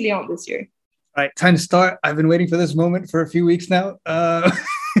 how do you see Lyon this year? All right, time to start. I've been waiting for this moment for a few weeks now.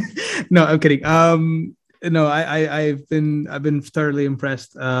 No, I'm kidding. No, I've been thoroughly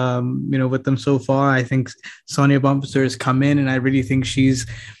impressed. With them so far. I think Sonia Bompasser has come in, and I really think she's.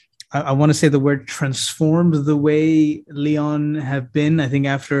 I want to say the word transformed the way Lyon have been. I think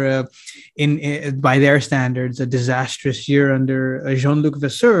after by their standards, a disastrous year under Jean-Luc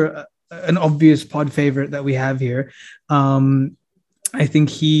Vasseur, an obvious pod favorite that we have here. I think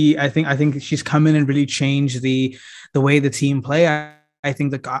she's come in and really changed the way the team play. I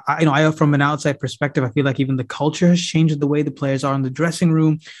think that I from an outside perspective, I feel like even the culture has changed the way the players are in the dressing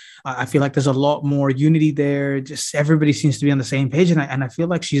room. I feel like there's a lot more unity there. Just everybody seems to be on the same page, and I feel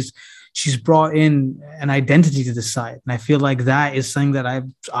like she's brought in an identity to the side, and I feel like that is something that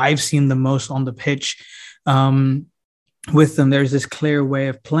I've seen the most on the pitch. With them, there's this clear way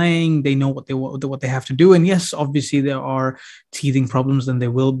of playing. They know what they have to do, and yes, obviously there are teething problems, and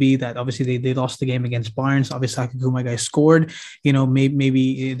there will be that. Obviously, they lost the game against Bayern. So obviously, Kumagai scored.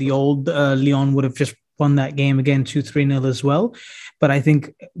 Maybe the old Lyon would have just won that game again 2-3-0 as well. But I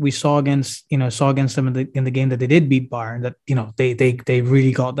think we saw against them in the game that they did beat Bayern, that they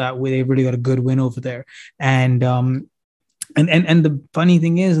really got that way. They really got a good win over there, and the funny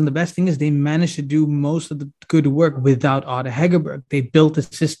thing is, and the best thing is, they managed to do most of the good work without Otto Hegerberg. They built a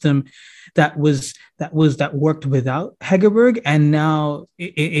system that worked without Hegerberg, and now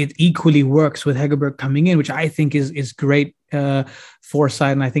it equally works with Hegerberg coming in, which I think is great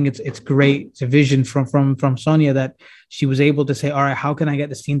foresight, and I think it's great vision from Sonia, that she was able to say, all right, how can I get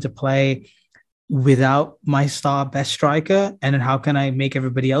this team to play without my best striker, and then how can I make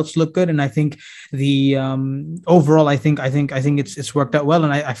everybody else look good? And I think the overall, I think it's worked out well,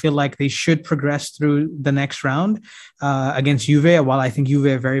 and I feel like they should progress through the next round against Juve. While I think Juve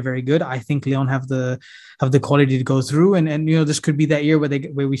are very, very good, I think Lyon have the quality to go through, and this could be that year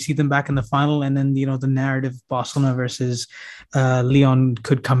where we see them back in the final, and then the narrative Barcelona versus Lyon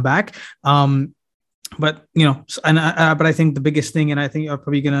could come back. But I think the biggest thing, and I think you're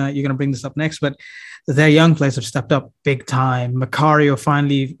gonna bring this up next, but their young players have stepped up big time. Macario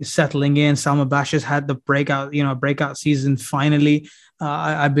finally settling in. Salma Bash had the breakout season finally.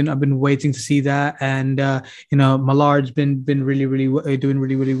 I've been waiting to see that, and Mallard's been really doing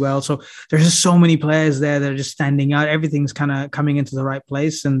really well. So there's just so many players there that are just standing out. Everything's kind of coming into the right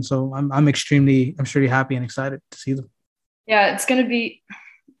place, and so I'm extremely happy and excited to see them. Yeah, it's gonna be.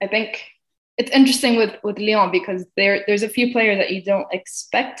 I think it's interesting with Lyon, because there's a few players that you don't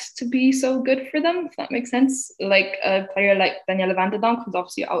expect to be so good for them, if that makes sense. Like a player like Danielle Van de Donk, who's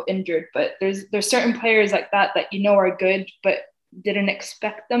obviously out injured, but there's certain players like that are good, but didn't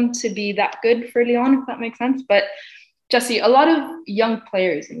expect them to be that good for Lyon, if that makes sense. But Jesse, a lot of young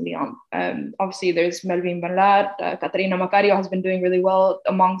players in Lyon. Obviously, there's Melvin Bernard, Catarina Macario has been doing really well,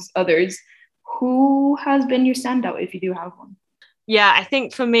 amongst others. Who has been your standout, if you do have one? Yeah, I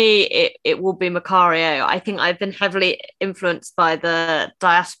think for me, it will be Macario. I think I've been heavily influenced by the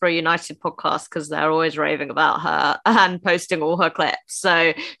Diaspora United podcast, because they're always raving about her and posting all her clips.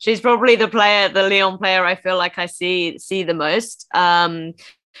 So she's probably the Lyon player I feel like I see the most.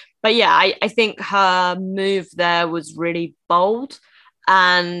 But yeah, I think her move there was really bold,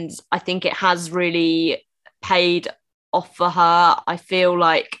 and I think it has really paid off for her. I feel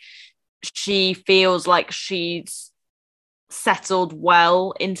like she feels like she's settled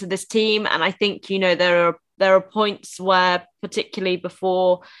well into this team, and I think there are points where, particularly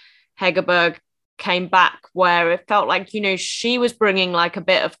before Hegerberg came back, where it felt like she was bringing like a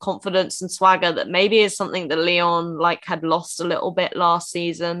bit of confidence and swagger that maybe is something that Lyon had lost a little bit last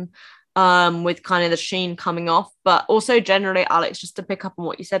season, with kind of the sheen coming off. But also generally, Alex, just to pick up on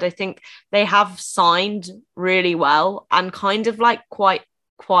what you said, I think they have signed really well, and kind of quite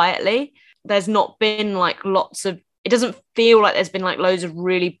quietly. There's not been it doesn't feel like there's been loads of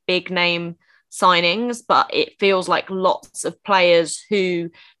really big name signings, but it feels like lots of players who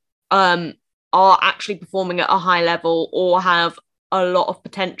are actually performing at a high level or have a lot of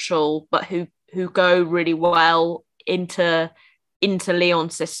potential, but who go really well into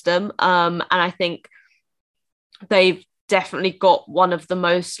Lyon's system. And I think they've definitely got one of the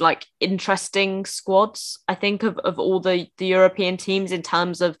most interesting squads, I think, of all the European teams, in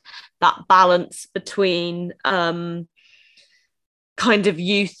terms of that balance between kind of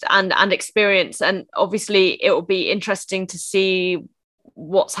youth and experience. And obviously it will be interesting to see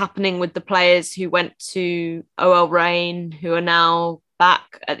what's happening with the players who went to OL Reign, who are now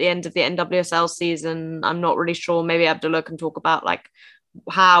back at the end of the NWSL season. I'm not really sure. Maybe Abdullah can talk about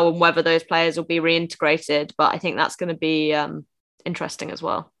how and whether those players will be reintegrated, but I think that's going to be interesting as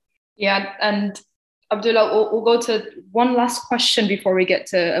well. Yeah, and Abdullah, we'll go to one last question before we get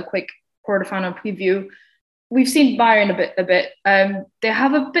to a quick quarterfinal preview. We've seen Bayern a bit. They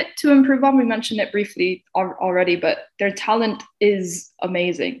have a bit to improve on. We mentioned it briefly already, but their talent is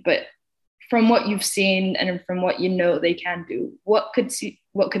amazing. But from what you've seen and from what you know they can do, what could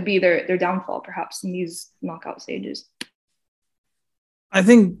be their downfall perhaps in these knockout stages? I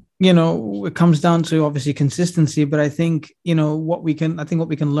think, it comes down to obviously consistency, but I think, what we can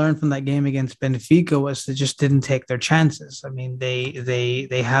learn from that game against Benfica was they just didn't take their chances. I mean,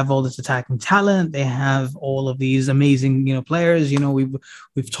 they have all this attacking talent. They have all of these amazing, players.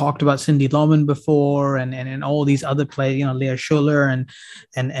 We've talked about Cindy Lohmann before and all these other players, Lea Schuller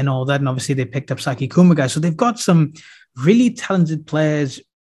and all that. And obviously they picked up Saki Kumagai. So they've got some really talented players,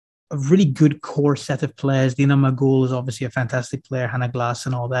 a really good core set of players. Dina Magul is obviously a fantastic player, Hannah Glass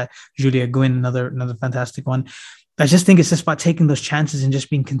and all that. Julia Gwynn, another fantastic one. I just think it's just about taking those chances and just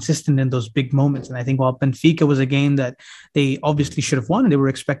being consistent in those big moments. And I think while Benfica was a game that they obviously should have won and they were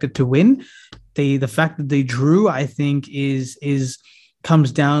expected to win, the fact that they drew, I think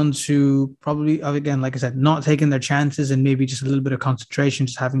comes down to probably, again, like I said, not taking their chances and maybe just a little bit of concentration,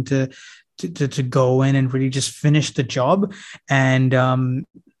 just having to go in and really just finish the job. And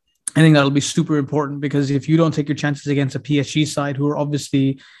I think that'll be super important because if you don't take your chances against a PSG side who are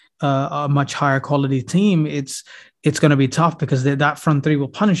obviously a much higher quality team, it's going to be tough because that front three will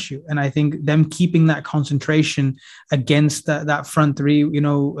punish you. And I think them keeping that concentration against that front three,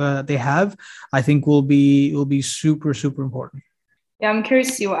 they have, I think will be super, super important. Yeah, I'm curious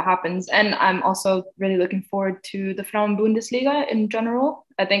to see what happens. And I'm also really looking forward to the Frauen-Bundesliga in general.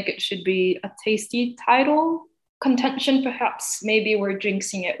 I think it should be a tasty title contention. Perhaps maybe we're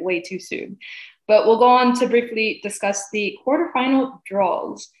jinxing it way too soon. But we'll go on to briefly discuss the quarterfinal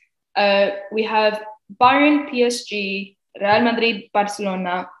draws. We have Bayern, PSG, Real Madrid,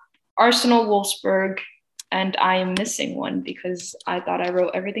 Barcelona, Arsenal, Wolfsburg, and I am missing one because I thought I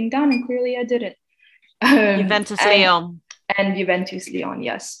wrote everything down and clearly I didn't. Juventus Lyon. And Juventus Lyon,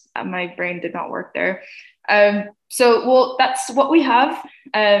 yes. My brain did not work there. That's what we have.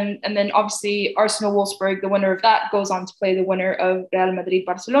 And then obviously Arsenal Wolfsburg, the winner of that goes on to play the winner of Real Madrid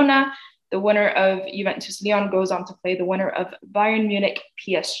Barcelona. The winner of Juventus Lyon goes on to play the winner of Bayern Munich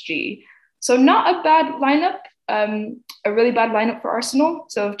PSG. So not a bad lineup, a really bad lineup for Arsenal.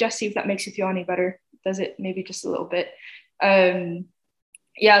 So Jesse, if that makes you feel any better, does it maybe just a little bit? So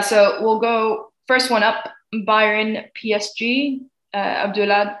we'll go first one up, Bayern PSG.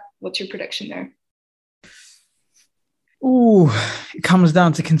 Abdullah, what's your prediction there? Ooh, it comes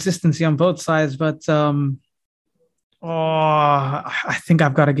down to consistency on both sides, but I think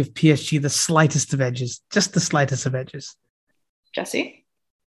I've got to give PSG the slightest of edges, just the slightest of edges. Jesse?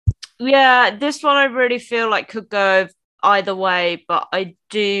 Yeah, this one I really feel like could go either way, but I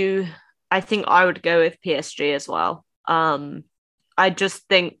think I would go with PSG as well. I just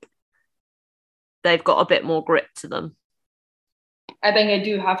think they've got a bit more grit to them. I think I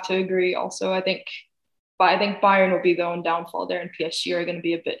do have to agree also. I think Bayern will be the own downfall there, and PSG are going to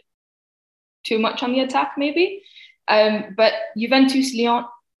be a bit too much on the attack, maybe. But Juventus Lyon,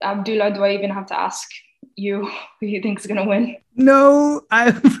 Abdullah, do I even have to ask you who you think is going to win? No, I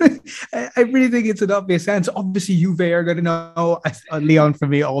really think it's an obvious answer. Obviously, Juve are going to know Lyon for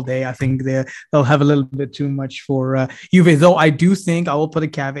me all day. I think they'll have a little bit too much for Juve, though I do think, I will put a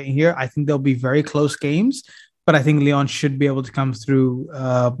caveat in here, I think they'll be very close games, but I think Lyon should be able to come through,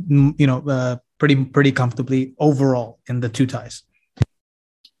 pretty comfortably overall in the two ties.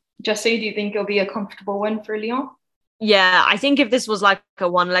 Jesse, do you think it'll be a comfortable win for Lyon? Yeah, I think if this was like a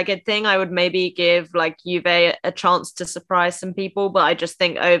one-legged thing, I would maybe give like Juve a chance to surprise some people, but I just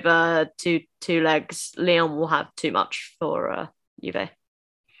think over two legs, Lyon will have too much for Juve. I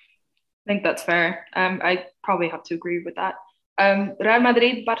think that's fair. I probably have to agree with that. Real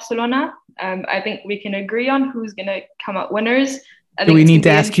Madrid, Barcelona. I think we can agree on who's going to come out winners. Do we need to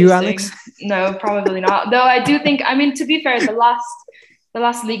ask you, Alex? No, probably not. Though I do think, to be fair, the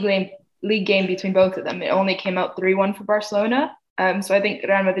last league game between both of them, it only came out 3-1 for Barcelona. So I think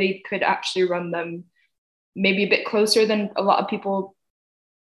Real Madrid could actually run them maybe a bit closer than a lot of people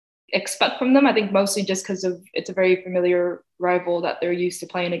expect from them. I think mostly just because it's a very familiar rival that they're used to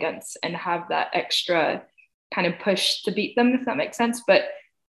playing against and have that extra kind of push to beat them, if that makes sense. But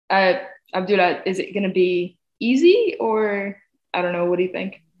Abdullah, is it going to be easy, or I don't know, what do you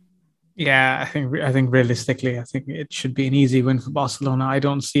think? Yeah, I think realistically, I think it should be an easy win for Barcelona. I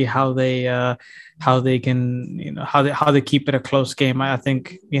don't see how they can, how they keep it a close game. I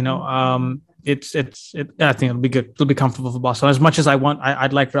think, I think it'll be good. It'll be comfortable for Barcelona. As much as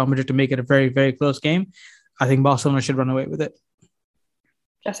I'd like Real Madrid to make it a very, very close game. I think Barcelona should run away with it.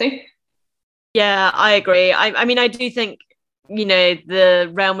 Jesse? Yeah, I agree. I mean, I do think, the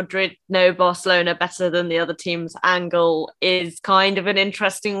Real Madrid know Barcelona better than the other team's angle is kind of an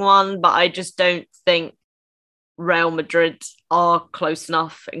interesting one, but I just don't think Real Madrid are close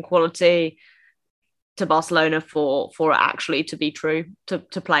enough in quality to Barcelona for it actually to be true, to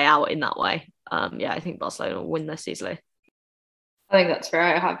play out in that way. I think Barcelona will win this easily. I think that's fair.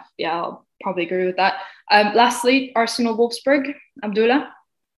 I'll probably agree with that. Lastly, Arsenal Wolfsburg, Abdullah.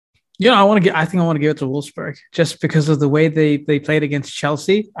 Yeah, I want to give it to Wolfsburg just because of the way they played against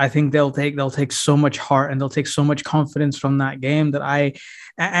Chelsea. I think they'll take so much heart and they'll take so much confidence from that game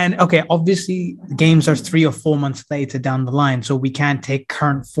okay, obviously games are 3 or 4 months later down the line, so we can't take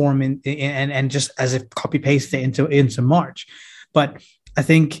current form and just as if copy paste it into March. But I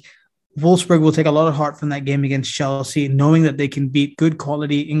think Wolfsburg will take a lot of heart from that game against Chelsea, knowing that they can beat good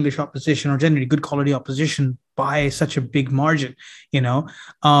quality English opposition or generally good quality opposition by such a big margin,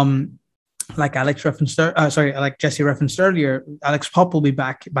 like like Jesse referenced earlier, Alex Popp will be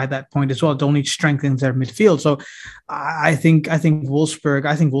back by that point as well. Don't strengthens their midfield. So I think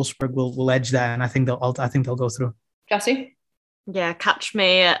Wolfsburg will edge that, and I think they'll go through. Jesse? Yeah, catch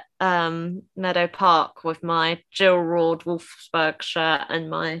me at Meadow Park with my Jill Roord Wolfsburg shirt and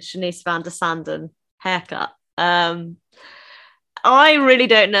my Shanice van der Sanden haircut. I really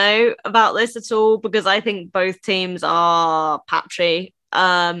don't know about this at all because I think both teams are patchy.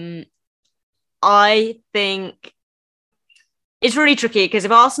 I think it's really tricky because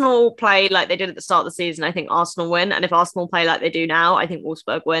if Arsenal play like they did at the start of the season, I think Arsenal win. And if Arsenal play like they do now, I think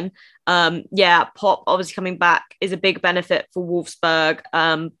Wolfsburg win. Pop obviously coming back is a big benefit for Wolfsburg.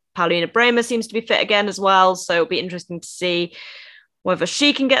 Paulina Bremer seems to be fit again as well. So it'll be interesting to see whether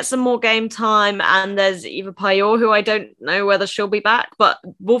she can get some more game time. And there's Eva Payet, who I don't know whether she'll be back. But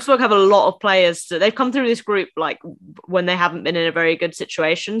Wolfsburg have a lot of players. They've come through this group like when they haven't been in a very good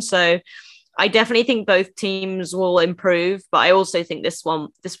situation. So I definitely think both teams will improve, but I also think this one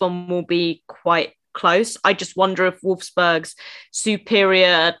will be quite close. I just wonder if Wolfsburg's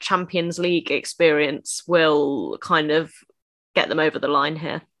superior Champions League experience will kind of get them over the line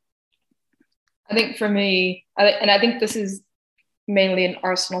here. I think for me, I think this is mainly an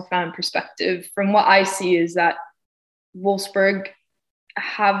Arsenal fan perspective. From what I see is that Wolfsburg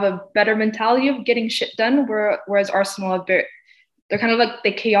have a better mentality of getting shit done, whereas Arsenal have they're kind of like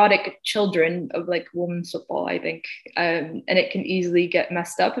the chaotic children of like women's football, I think. And it can easily get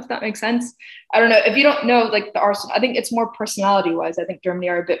messed up, if that makes sense. I don't know. If you don't know, like the Arsenal, I think it's more personality-wise. I think Germany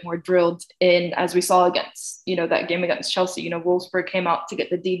are a bit more drilled in, as we saw against, that game against Chelsea. Wolfsburg came out to get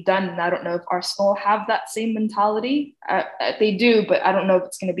the deed done. And I don't know if Arsenal have that same mentality. They do, but I don't know if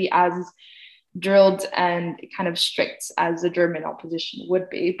it's going to be as drilled and kind of strict as the German opposition would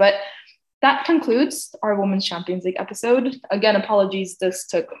be. But that concludes our Women's Champions League episode. Again, apologies, this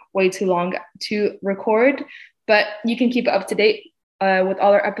took way too long to record, but you can keep up to date with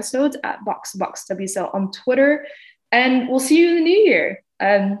all our episodes at BoxWSL on Twitter, and we'll see you in the new year.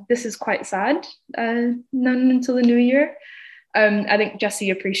 This is quite sad, none until the new year. I think Jesse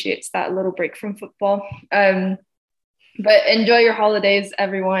appreciates that little break from football. But enjoy your holidays,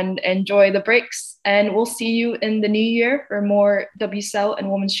 everyone. Enjoy the breaks. And we'll see you in the new year for more WSL and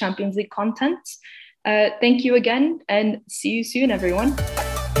Women's Champions League content. Thank you again and see you soon, everyone.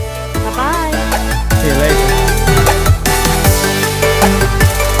 Bye-bye. See you later.